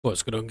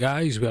What's going on,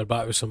 guys? We are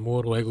back with some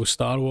more LEGO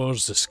Star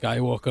Wars, the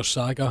Skywalker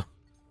Saga.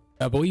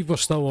 I believe we're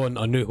still on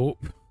A New Hope.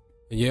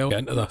 And yeah, we'll get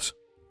into this.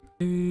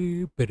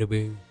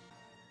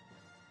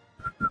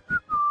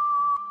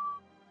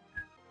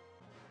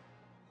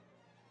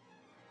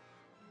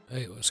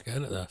 Right, let's get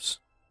into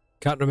this.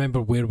 Can't remember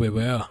where we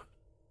were.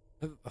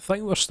 I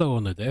think we're still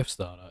on the Death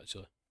Star,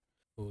 actually.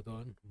 Hold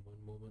on,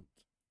 one moment.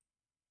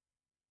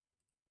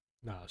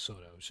 Nah,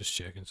 sorry, I was just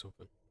checking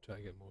something. Try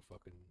to get more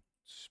fucking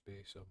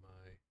space on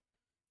my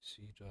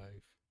C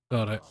drive.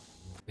 Sorry.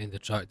 Main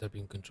detractor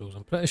beam controls.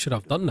 I'm pretty sure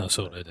I've done this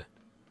already.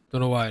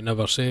 Don't know why it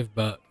never saved,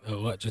 but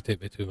it'll literally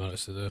take me 2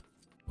 minutes to do.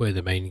 Play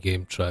the mind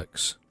game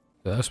tricks.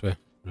 Go this way?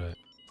 Right.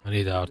 I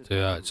need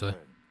R2 actually.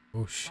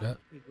 Oh shit.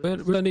 Where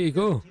do I need to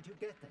go?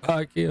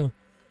 Back here.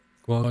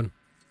 Come on.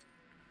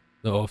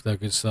 Not off to a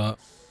good start.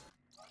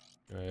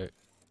 Right.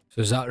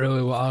 So is that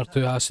really what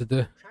R2 has to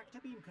do? Tractor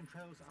beam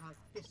controls are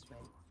this way.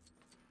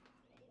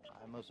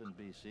 I mustn't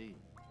be seen.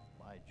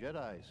 My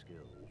Jedi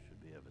skills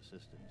should be of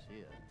assistance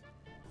here.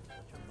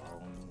 Such a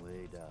long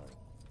way down.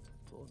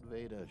 Lord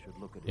Vader should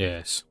look at it.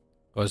 Yes.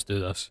 Let's do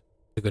this.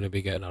 We're going to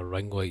be getting a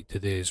ring light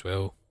today as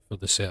well for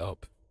the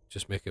setup.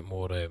 Just make it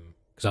more,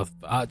 because I've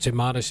actually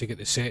managed to get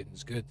the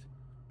settings good.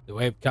 The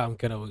webcam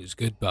kind of looks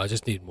good, but I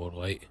just need more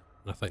light.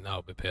 And I think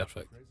that'll be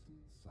perfect.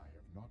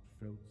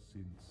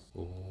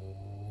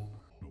 Oh.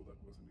 No, that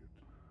wasn't it.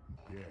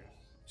 Yes.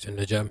 He's in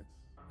the gym.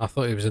 I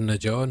thought he was in the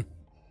John.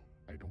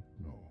 I don't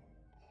know.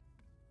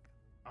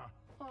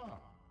 Aha!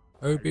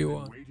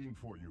 OBI-WAN. I've been waiting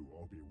for you,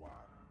 Obi-Wan.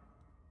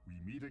 We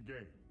meet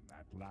again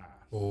at last.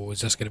 Oh,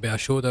 is this going to be a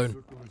showdown? The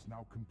circle is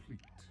now complete.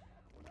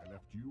 When I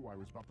left you, I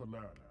was but the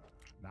learner.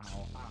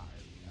 Now I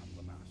am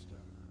the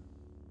master.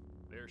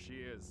 There she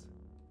is.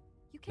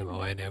 The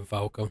Millennium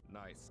Falcon.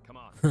 Nice. Come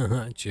on.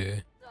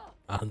 Chewie.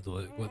 And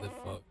look, what the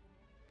fuck?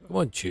 Come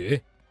on,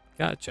 Chewie.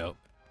 Catch up.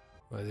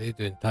 What are they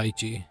doing, Tai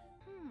Chi?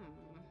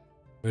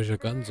 Where's your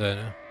guns in?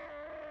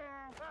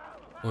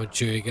 Come on,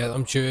 Chewie, get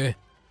them, Chewie.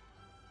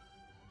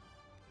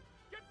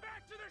 Get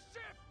back to the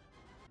ship.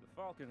 The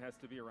Falcon has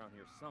to be around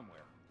here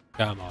somewhere.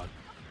 Come on.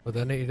 What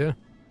do I need to do?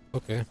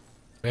 Okay.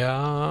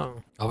 Yeah.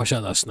 I wish I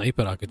had a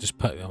sniper, I could just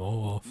pick them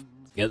all off.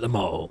 Get them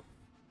all.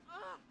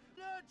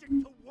 Allergic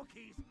to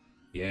Wookiees.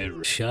 Yeah,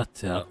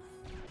 shut up.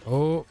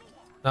 Oh,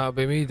 that'll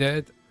be me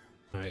dead.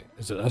 Right,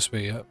 is it this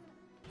way? Yep.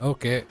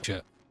 Okay,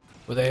 shit.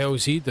 What the hell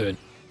is he doing?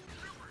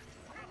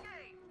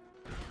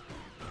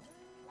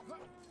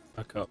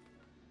 Back up.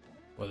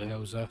 What the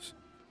hell is this?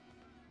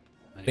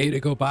 I need to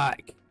go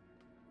back.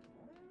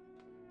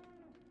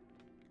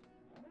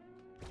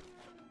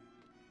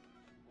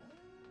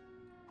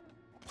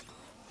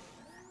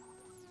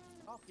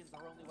 Hopkins,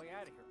 our only way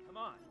out of here. Come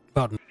on.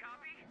 Pardon.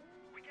 Copy?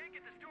 We can't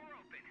get this door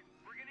open.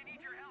 We're gonna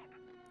need your help.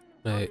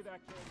 Right, Copy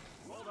that, kid.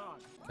 Hold on.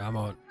 come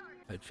on.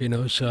 Let you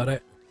know, sorry.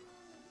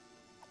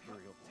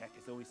 Imperial tech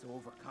is always so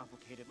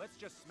overcomplicated. Let's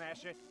just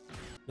smash it.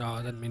 No,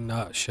 I didn't mean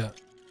that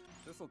shit.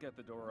 This'll get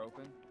the door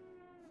open.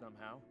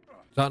 Somehow.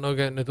 Is that not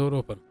getting the door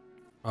open?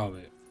 Oh,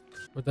 wait.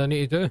 What do I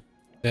need to do?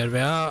 There we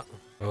are.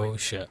 Oh,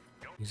 shit.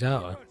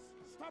 Exactly.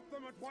 Stop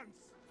them at once.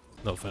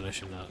 Not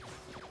finishing that.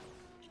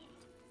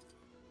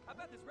 How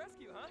about this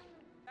rescue, huh?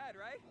 Bad,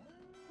 right?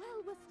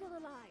 Well, we're still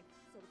alive,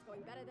 so it's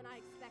going better than I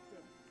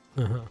expected.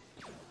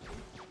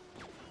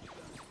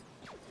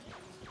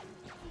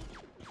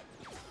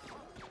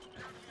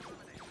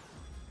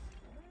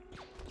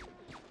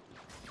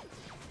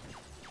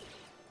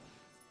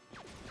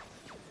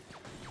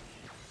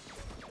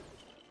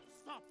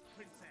 Stop,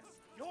 princess.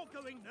 You're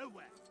going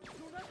nowhere.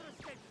 You'll never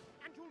escape,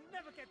 and you'll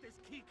never get this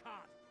key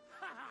card.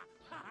 Ha ha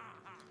ha ha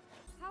ha.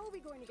 How are we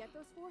going to get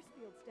those force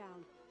fields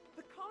down?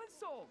 The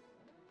console!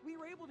 We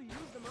were able to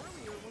use them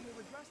earlier when we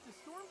were dressed as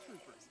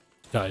stormtroopers.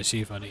 Try to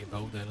see if I need to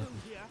build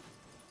anything. Here,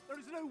 there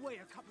is no way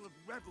a couple of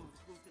rebels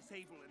will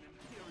disable an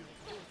Imperial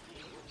force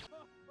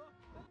field.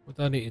 What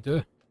do I need to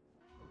do?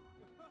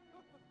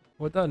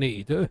 What do I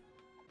need to do?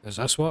 Does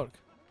this work?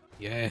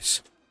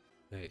 Yes.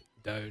 Right,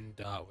 down,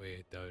 that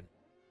way, down.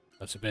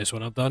 That's the best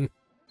one I've done.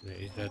 Right,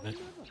 he's doing it.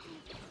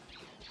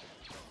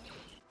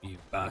 You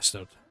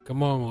bastard.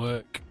 Come on,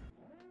 look.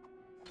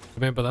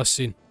 Remember this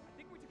scene? I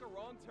think we took a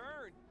wrong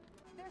turn.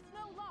 There's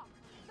no lock.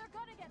 They're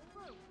gonna get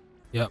through.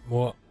 Yep,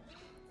 what?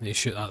 Need to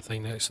shoot that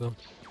thing next to them.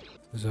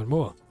 Is there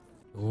more?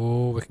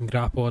 Oh, we can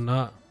grapple on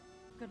that.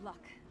 Good luck.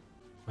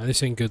 Man, they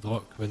saying good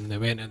luck when they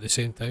went at the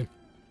same time.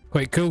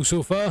 Quite cool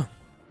so far.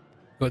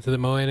 Got to the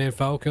Millennium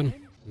Falcon.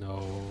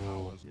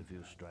 No. If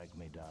you strike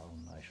me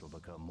down, I shall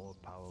become more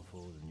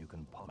powerful than you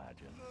can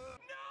imagine.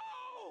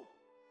 No!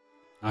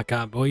 I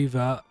can't believe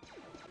that.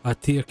 A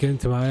tear came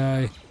to my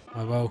eye.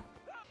 I will.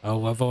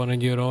 I'll live on in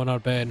your honour,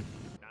 Ben.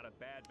 Not a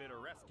bad bit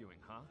of rescuing,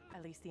 huh?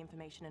 At least the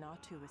information in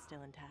R2 is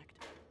still intact.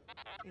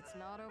 It's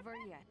not over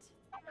yet.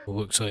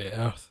 Looks like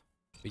Earth.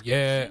 But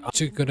yeah, I'm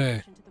actually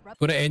gonna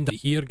end it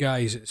here,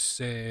 guys. It's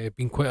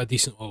been quite a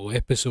decent little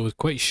episode.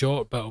 Quite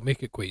short, but I'll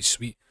make it quite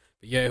sweet.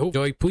 But yeah, I hope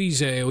you enjoy.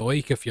 Please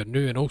like if you're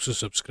new and also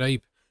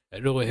subscribe.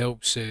 It really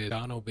helps the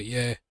channel. But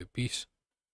yeah, peace.